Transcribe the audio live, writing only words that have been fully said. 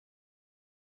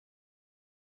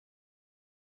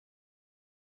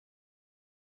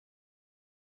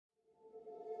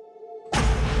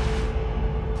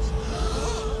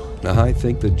Now, I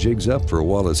think the jig's up for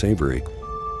Wallace Avery.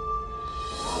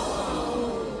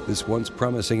 This once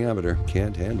promising amateur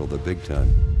can't handle the big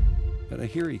time. And I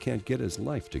hear he can't get his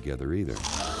life together either.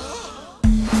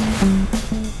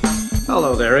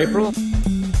 Hello there, April.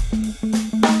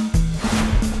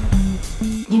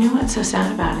 You know what's so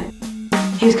sad about it?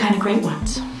 He was kind of great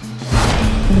once.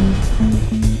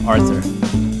 Arthur.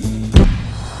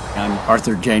 I'm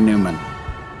Arthur J. Newman.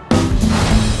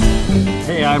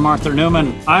 Hey, I'm Arthur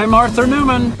Newman. I'm Arthur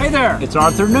Newman. Hey there, it's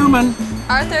Arthur Newman.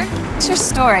 Arthur, what's your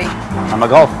story? I'm a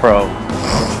golf pro.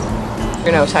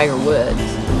 You're no Tiger Woods.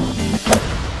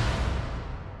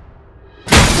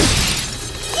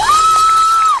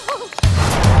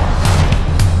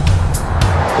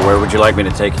 Where would you like me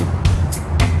to take you?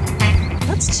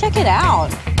 Let's check it out.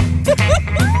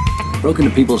 Broke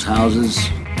into people's houses,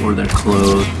 wore their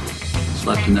clothes,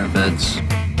 slept in their beds.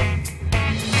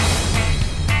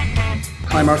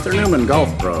 I'm Arthur Newman,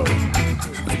 golf pro.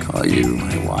 Should I call you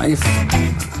my wife,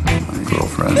 my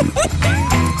girlfriend,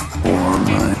 or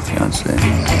my fiance?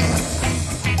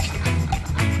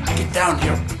 Get down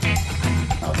here.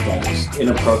 Oh, don't. It's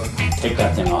inappropriate. Take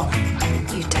that thing off.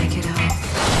 You take it off.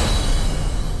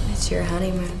 It's your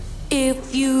honeymoon.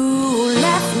 If you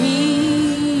left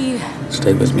me,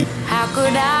 Stay with me. how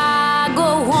could I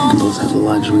go We on? both have the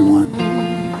lives we want.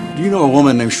 Do you know a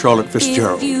woman named Charlotte If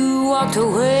Fitzgerald? you walked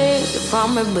away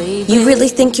from me, baby. You really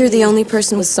think you're the only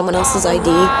person with someone else's ID?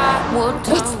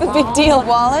 What's the big deal?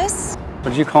 Wallace? What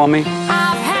did you call me?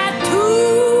 I've had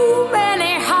too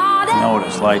many heartaches. You know what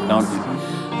it's like, don't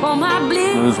you? For my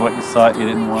bliss. Lose what you thought you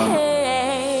didn't want.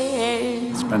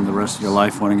 Spend the rest of your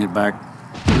life wanting it back.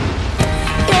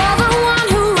 You're the one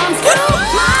who runs through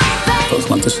my veins. Both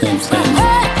want the same thing.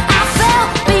 I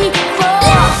felt before.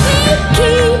 Let me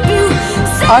keep you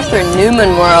safe Arthur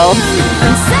Newman world.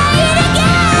 and safe.